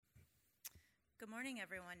Good morning,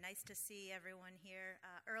 everyone. Nice to see everyone here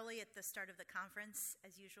early at the start of the conference.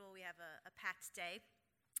 As usual, we have a packed day.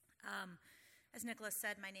 As Nicholas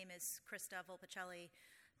said, my name is Krista Volpicelli,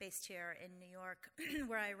 based here in New York,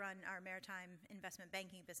 where I run our maritime investment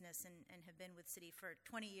banking business and have been with Citi for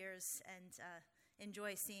 20 years and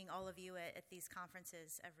enjoy seeing all of you at these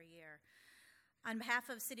conferences every year. On behalf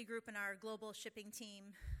of Citigroup and our global shipping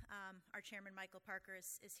team, our chairman, Michael Parker,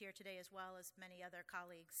 is here today, as well as many other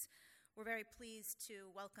colleagues. We're very pleased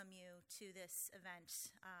to welcome you to this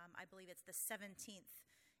event. I believe it's the 17th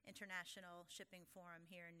International Shipping Forum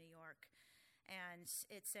here in New York. And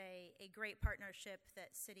it's a great partnership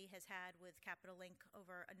that Citi has had with Capital Link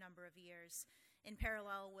over a number of years. In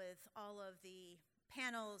parallel with all of the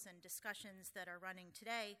panels and discussions that are running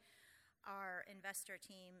today, our investor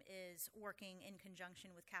team is working in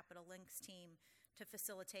conjunction with Capital Link's team to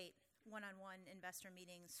facilitate one-on-one investor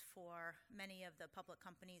meetings for many of the public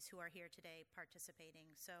companies who are here today participating.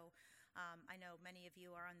 So I know many of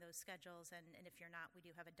you are on those schedules, and if you're not, we do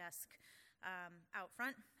have a desk out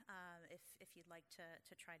front if you'd like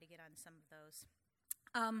to try to get on some of those.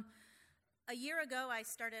 A year ago, I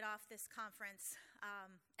started off this conference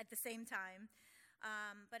at the same time,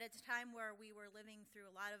 but at a time where we were living through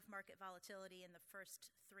a lot of market volatility in the first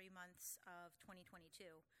 3 months of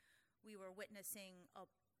 2022. We were witnessing a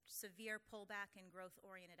severe pullback in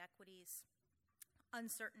growth-oriented equities,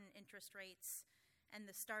 uncertain interest rates, and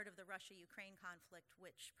the start of the Russia-Ukraine conflict,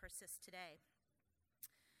 which persists today.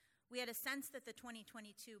 We had a sense that the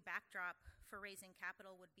 2022 backdrop for raising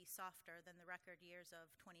capital would be softer than the record years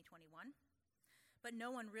of 2021, but no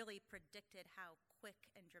one really predicted how quick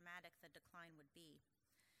and dramatic the decline would be.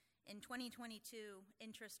 In 2022,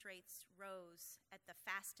 interest rates rose at the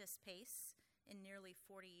fastest pace in nearly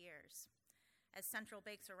 40 years, as central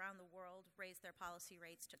banks around the world raised their policy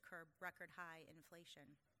rates to curb record-high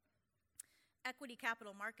inflation. Equity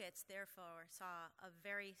capital markets, therefore, saw a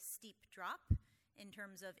very steep drop in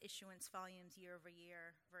terms of issuance volumes year over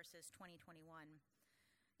year versus 2021.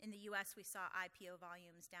 In the U.S., we saw IPO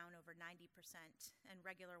volumes down over 90% and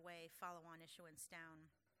regular way follow-on issuance down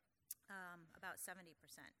about 70%.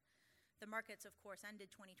 The markets, of course,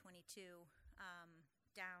 ended 2022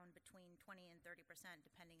 down between 20 and 30%,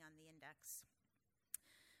 depending on the index.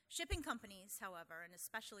 Shipping companies, however, and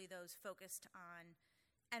especially those focused on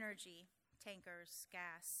energy, tankers,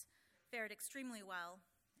 gas, fared extremely well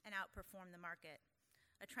and outperformed the market,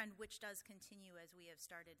 a trend which does continue as we have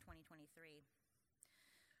started 2023.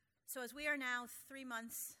 So as we are now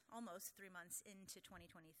almost 3 months into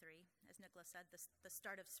 2023, as Nicholas said, the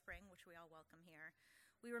start of spring, which we all welcome here,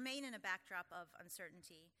 we remain in a backdrop of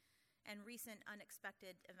uncertainty, and recent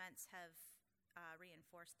unexpected events have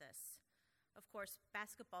reinforced this. Of course,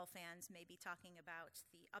 basketball fans may be talking about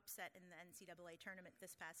the upset in the NCAA tournament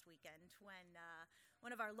this past weekend when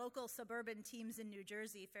one of our local suburban teams in New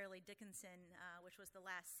Jersey, Fairleigh Dickinson, which was the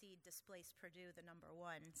last seed, displaced Purdue, the number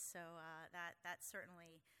one. So that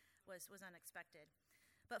certainly was unexpected.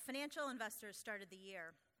 But financial investors started the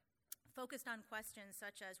year focused on questions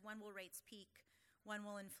such as when will rates peak, when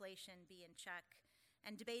will inflation be in check,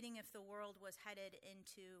 and debating if the world was headed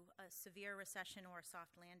into a severe recession or a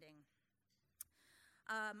soft landing.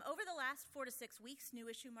 Over the last 4 to 6 weeks,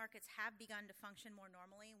 new issue markets have begun to function more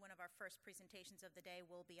normally. One of our first presentations of the day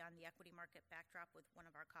will be on the equity market backdrop with one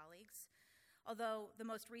of our colleagues. Although the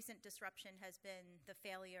most recent disruption has been the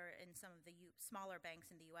failure in some of the smaller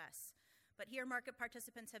banks in the U.S. But here, market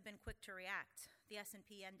participants have been quick to react. The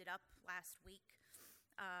S&P ended up last week,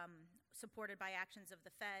 supported by actions of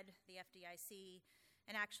the Fed, the FDIC,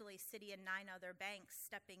 and actually Citi and 9 other banks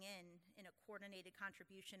stepping in a coordinated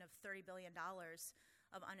contribution of $30 billion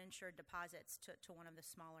of uninsured deposits to one of the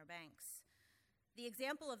smaller banks. The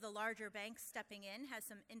example of the larger banks stepping in has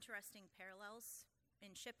some interesting parallels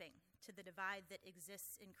in shipping to the divide that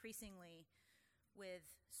exists increasingly with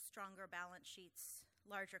stronger balance sheets,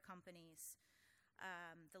 larger companies,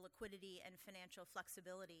 the liquidity and financial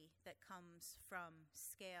flexibility that comes from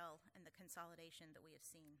scale and the consolidation that we have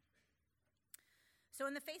seen.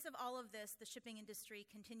 So in the face of all of this, the shipping industry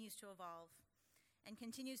continues to evolve and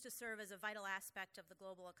continues to serve as a vital aspect of the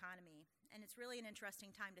global economy. And it's really an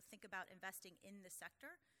interesting time to think about investing in the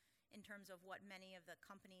sector in terms of what many of the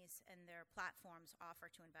companies and their platforms offer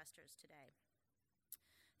to investors today.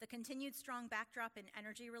 The continued strong backdrop in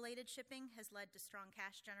energy-related shipping has led to strong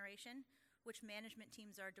cash generation, which management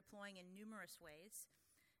teams are deploying in numerous ways,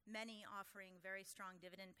 many offering very strong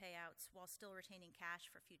dividend payouts while still retaining cash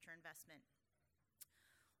for future investment.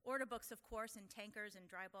 Order books, of course, in tankers and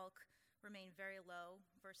dry bulk remain very low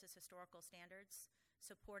versus historical standards,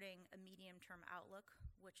 supporting a medium-term outlook,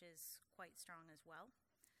 which is quite strong as well.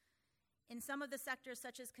 In some of the sectors,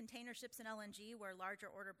 such as container ships and LNG, where larger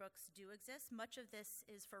order books do exist, much of this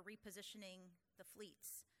is for repositioning the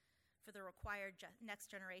fleets for the required next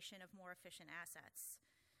generation of more efficient assets.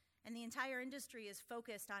 And the entire industry is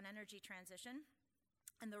focused on energy transition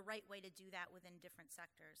and the right way to do that within different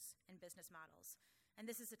sectors and business models. And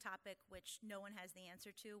this is a topic which no one has the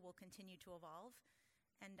answer to, will continue to evolve.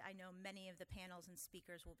 And I know many of the panels and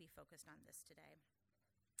speakers will be focused on this today.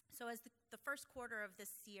 So as the first quarter of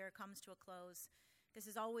this year comes to a close, this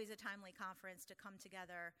is always a timely conference to come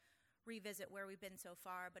together, revisit where we've been so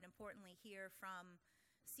far, but importantly hear from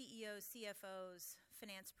CEOs, CFOs,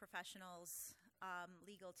 finance professionals,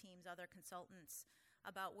 legal teams, other consultants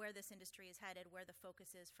about where this industry is headed, where the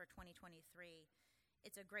focus is for 2023.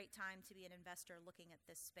 It's a great time to be an investor looking at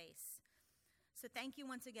this space. So thank you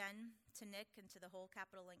once again to Nick and to the whole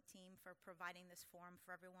Capital Link team for providing this forum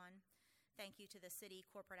for everyone. Thank you to the Citi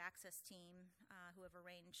Corporate Access team who have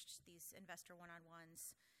arranged these investor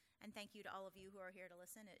one-on-ones. And thank you to all of you who are here to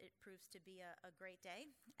listen. It proves to be a great day.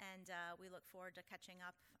 And we look forward to catching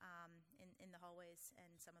up in the hallways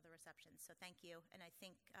and some of the receptions. So thank you. And I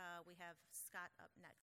think we have Scott up next.